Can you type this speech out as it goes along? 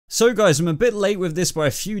So guys, I'm a bit late with this by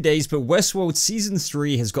a few days, but Westworld Season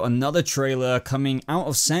 3 has got another trailer coming out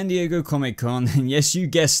of San Diego Comic-Con, and yes, you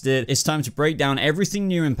guessed it, it's time to break down everything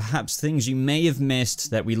new and perhaps things you may have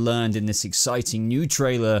missed that we learned in this exciting new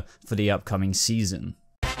trailer for the upcoming season.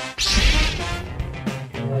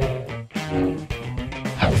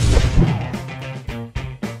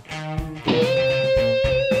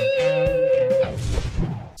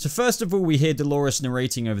 So first of all, we hear Dolores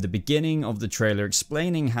narrating over the beginning of the trailer,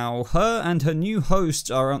 explaining how her and her new hosts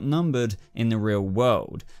are outnumbered in the real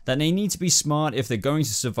world, that they need to be smart if they're going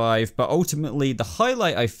to survive, but ultimately the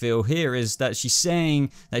highlight I feel here is that she's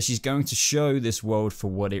saying that she's going to show this world for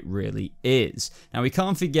what it really is. Now we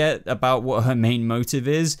can't forget about what her main motive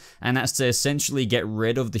is, and that's to essentially get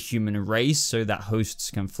rid of the human race so that hosts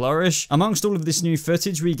can flourish. Amongst all of this new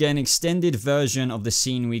footage, we get an extended version of the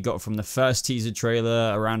scene we got from the first teaser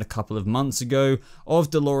trailer around a couple of months ago of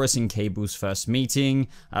Dolores and Cable's first meeting,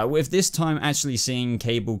 with this time actually seeing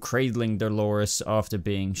Cable cradling Dolores after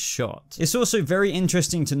being shot. It's also very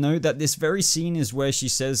interesting to note that this very scene is where she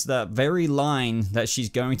says that very line that she's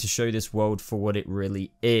going to show this world for what it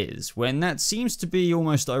really is, when that seems to be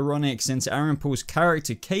almost ironic since Aaron Paul's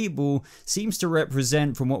character Cable seems to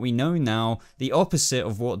represent, from what we know now, the opposite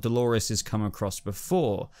of what Dolores has come across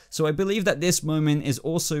before. So I believe that this moment is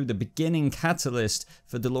also the beginning catalyst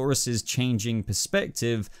for Dolores' changing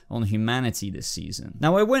perspective on humanity this season.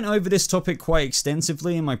 Now I went over this topic quite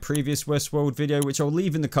extensively in my previous Westworld video, which I'll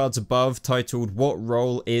leave in the cards above, titled "What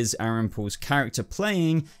Role is Aaron Paul's Character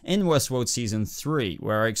Playing in Westworld Season 3,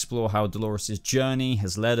 where I explore how Dolores' journey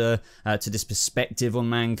has led her to this perspective on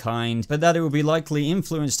mankind, but that it will be likely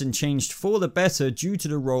influenced and changed for the better due to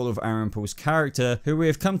the role of Aaron Paul's character, who we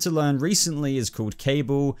have come to learn recently is called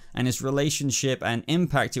Cable, and his relationship and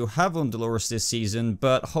impact he'll have on Dolores this season,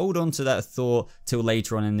 but hold on to that thought till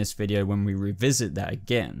later on in this video when we revisit that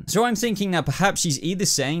again. So I'm thinking that perhaps she's either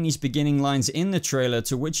saying these beginning lines in the trailer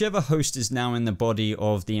to whichever host is now in the body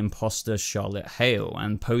of the imposter Charlotte Hale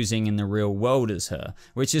and posing in the real world as her,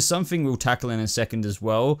 which is something we'll tackle in a second as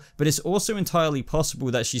well, but it's also entirely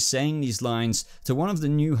possible that she's saying these lines to one of the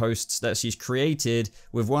new hosts that she's created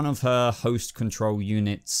with one of her host control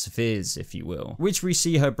unit spheres, if you will, which we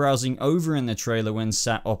see her browsing over in the trailer when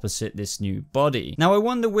sat opposite this new body. Now I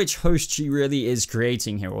wonder which host she really is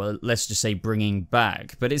creating here, or let's just say bringing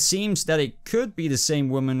back, but it seems that it could be the same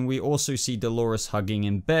woman we also see Dolores hugging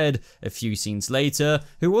in bed a few scenes later,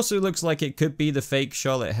 who also looks like it could be the fake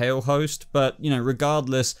Charlotte Hale host, but you know,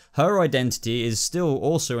 regardless, her identity is still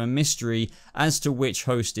also a mystery as to which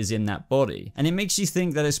host is in that body, and it makes you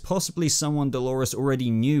think that it's possibly someone Dolores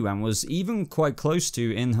already knew and was even quite close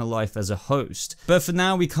to in her life as a host. But for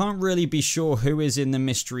now, we can't really be sure who is in the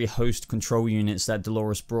mystery host control units that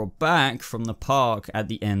Dolores brought back from the park at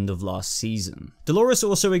the end of last season. Dolores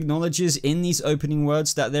also acknowledges in these opening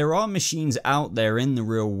words that there are machines out there in the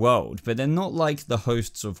real world, but they're not like the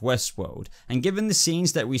hosts of Westworld, and given the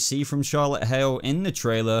scenes that we see from Charlotte Hale in the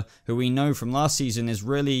trailer, who we know from last season is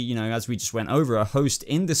really, you know, as we just went over, a host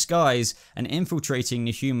in disguise and infiltrating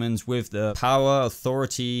the humans with the power,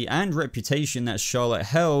 authority, and reputation that Charlotte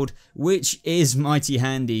held, which is mighty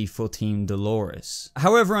handy for Team Dolores.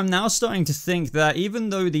 However, I'm now starting to think that even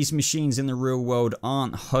though these machines in the real world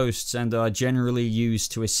aren't hosts and are generally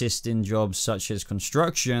used to assist in jobs such as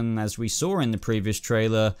construction, as we saw in the previous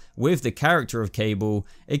trailer with the character of Cable,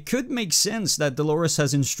 it could make sense that Dolores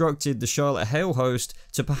has instructed the Charlotte Hale host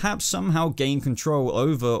to perhaps somehow gain control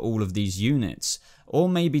over all of these units, or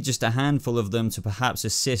maybe just a handful of them to perhaps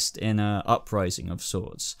assist in an uprising of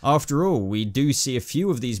sorts. After all, we do see a few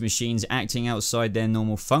of these machines acting outside their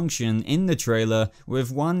normal function in the trailer, with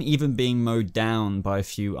one even being mowed down by a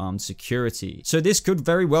few armed security. So this could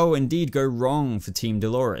very well indeed go wrong for Team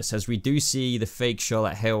Dolores, as we do see the fake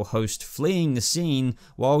Charlotte Hale host fleeing the scene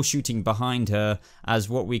while shooting behind her, as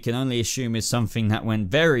what we can only assume is something that went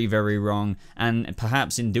very, very wrong, and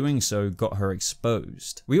perhaps in doing so got her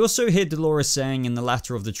exposed. We also hear Dolores saying in the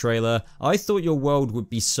latter of the trailer, "I thought your world would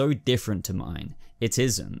be so different to mine. It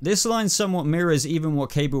isn't." This line somewhat mirrors even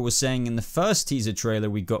what Cable was saying in the first teaser trailer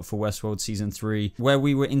we got for Westworld Season 3, where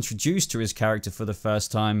we were introduced to his character for the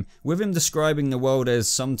first time, with him describing the world as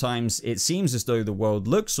sometimes it seems as though the world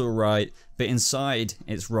looks alright, but inside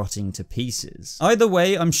it's rotting to pieces. Either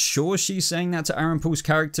way, I'm sure she's saying that to Aaron Paul's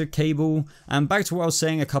character Cable, and back to what I was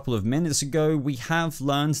saying a couple of minutes ago, we have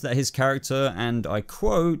learned that his character, and I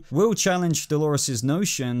quote, will challenge Dolores'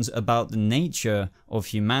 notions about the nature of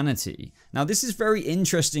humanity. Now this is very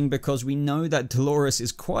interesting because we know that Dolores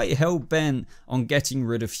is quite hell-bent on getting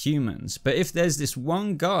rid of humans, but if there's this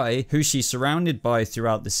one guy who she's surrounded by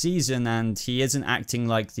throughout the season and he isn't acting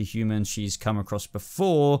like the human she's come across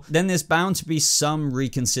before, then there's bound to be some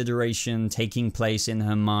reconsideration taking place in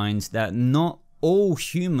her mind that not all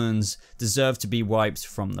humans deserve to be wiped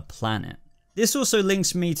from the planet. This also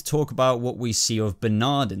links me to talk about what we see of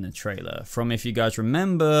Bernard in the trailer. From, if you guys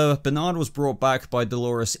remember, Bernard was brought back by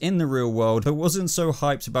Dolores in the real world, but wasn't so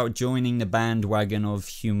hyped about joining the bandwagon of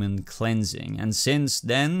human cleansing. And since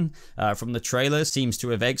then, from the trailer, seems to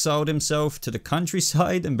have exiled himself to the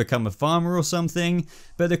countryside and become a farmer or something.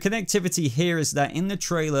 But the connectivity here is that in the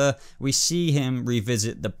trailer, we see him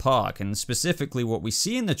revisit the park, and specifically what we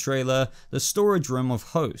see in the trailer, the storage room of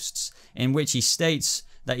hosts, in which he states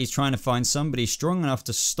that he's trying to find somebody strong enough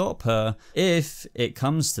to stop her if it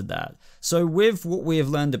comes to that. So with what we have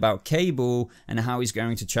learned about Cable and how he's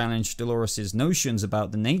going to challenge Dolores' notions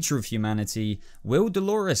about the nature of humanity, will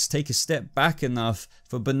Dolores take a step back enough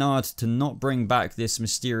for Bernard to not bring back this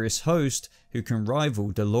mysterious host who can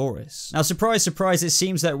rival Dolores? Now, surprise, surprise, it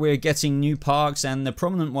seems that we're getting new parks, and the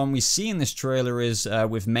prominent one we see in this trailer is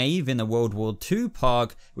with Maeve in the World War II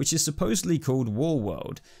park, which is supposedly called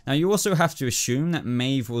Warworld. Now, you also have to assume that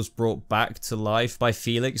Maeve was brought back to life by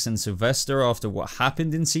Felix and Sylvester after what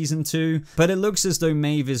happened in Season 2, but it looks as though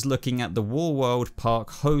Maeve is looking at the Warworld park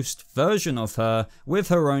host version of her with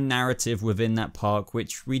her own narrative within that park,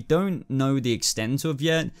 which we don't know the extent of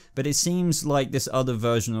yet, but it seems like this other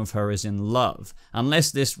version of her is in love.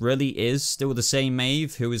 Unless this really is still the same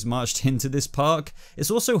Maeve who is marched into this park. It's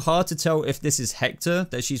also hard to tell if this is Hector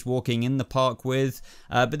that she's walking in the park with,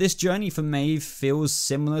 but this journey for Maeve feels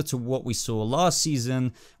similar to what we saw last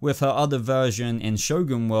season with her other version in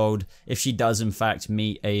Shogun World, if she does in fact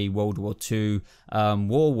meet a World War II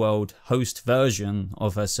Warworld host version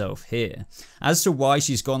of herself here. As to why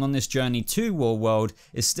she's gone on this journey to Warworld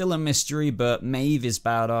is still a mystery, but Maeve is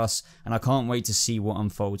badass and I can't wait to see what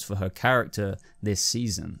unfolds for her character this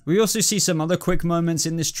season. We also see some other quick moments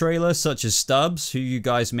in this trailer, such as Stubbs, who you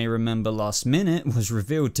guys may remember last minute was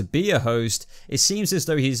revealed to be a host. It seems as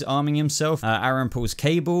though he's arming himself. Aaron Paul's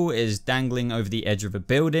Cable is dangling over the edge of a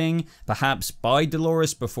building, perhaps by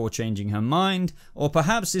Dolores before changing her mind, or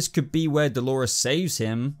perhaps this could be where Dolores saves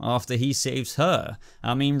him after he saves her.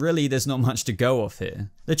 I mean, really, there's not much to go off here.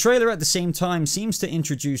 The trailer at the same time seems to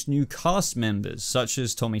introduce new cast members, such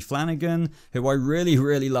as Tommy Flanagan, who I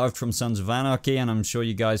really loved from Sons of Anarchy, and I'm sure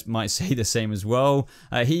you guys might say the same as well.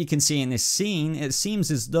 Here you can see in this scene, it seems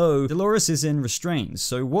as though Dolores is in restraints.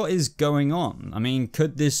 So what is going on? I mean,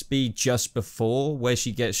 could this be just before where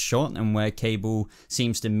she gets shot and where Cable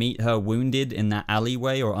seems to meet her wounded in that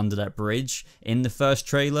alleyway or under that bridge in the first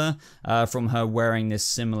trailer, from her wearing this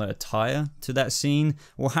similar attire to that scene?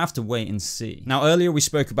 We'll have to wait and see. Now, earlier we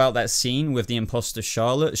spoke about that scene with the imposter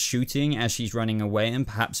Charlotte shooting as she's running away and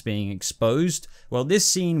perhaps being exposed. Well, this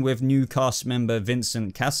scene with new cast member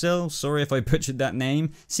Vincent Cassel, sorry if I butchered that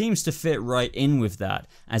name, seems to fit right in with that,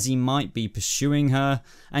 as he might be pursuing her.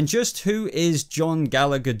 And just who is John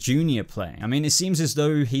Gallagher Jr. playing? I mean, it seems as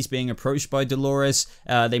though he's being approached by Dolores,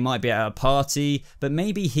 they might be at a party, but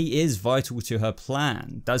maybe he is vital to her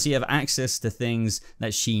plan. Does he have access to things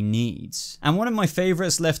that she needs? And one of my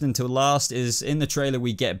favorites left until last is in the trailer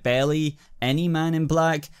we get barely any Man in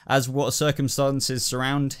Black, as what circumstances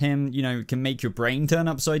surround him, you know, can make your brain turn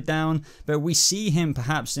upside down, but we see him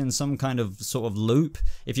perhaps in some kind of sort of loop.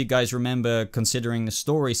 If you guys remember, considering the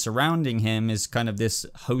story surrounding him is kind of this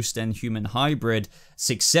host and human hybrid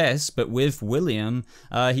success, but with William,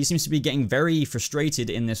 he seems to be getting very frustrated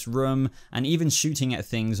in this room and even shooting at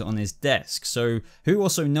things on his desk. So who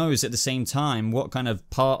also knows at the same time what kind of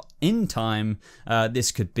part in time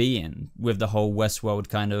this could be in, with the whole Westworld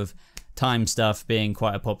kind of time stuff being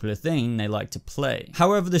quite a popular thing they like to play.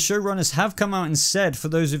 However, the showrunners have come out and said, for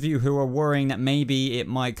those of you who are worrying that maybe it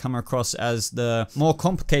might come across as the more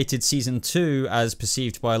complicated season 2 as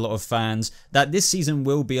perceived by a lot of fans, that this season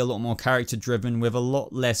will be a lot more character driven with a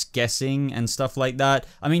lot less guessing and stuff like that.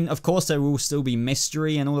 I mean, of course there will still be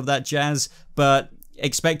mystery and all of that jazz, but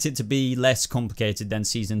expect it to be less complicated than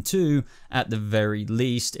season 2 at the very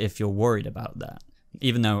least, if you're worried about that.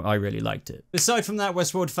 Even though I really liked it. Aside from that,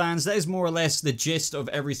 Westworld fans, that is more or less the gist of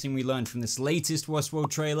everything we learned from this latest Westworld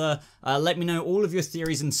trailer. Let me know all of your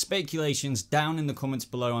theories and speculations down in the comments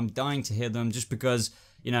below. I'm dying to hear them, just because,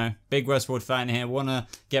 you know, big Westworld fan here. Want to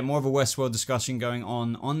get more of a Westworld discussion going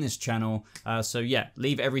on this channel. So yeah,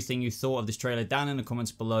 leave everything you thought of this trailer down in the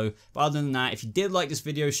comments below. But other than that, if you did like this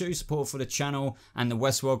video, show your support for the channel and the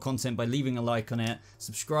Westworld content by leaving a like on it.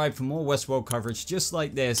 Subscribe for more Westworld coverage just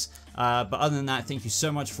like this. But other than that, thank you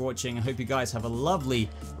so much for watching. I hope you guys have a lovely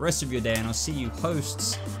rest of your day, and I'll see you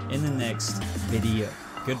hosts in the next video.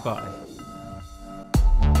 Goodbye.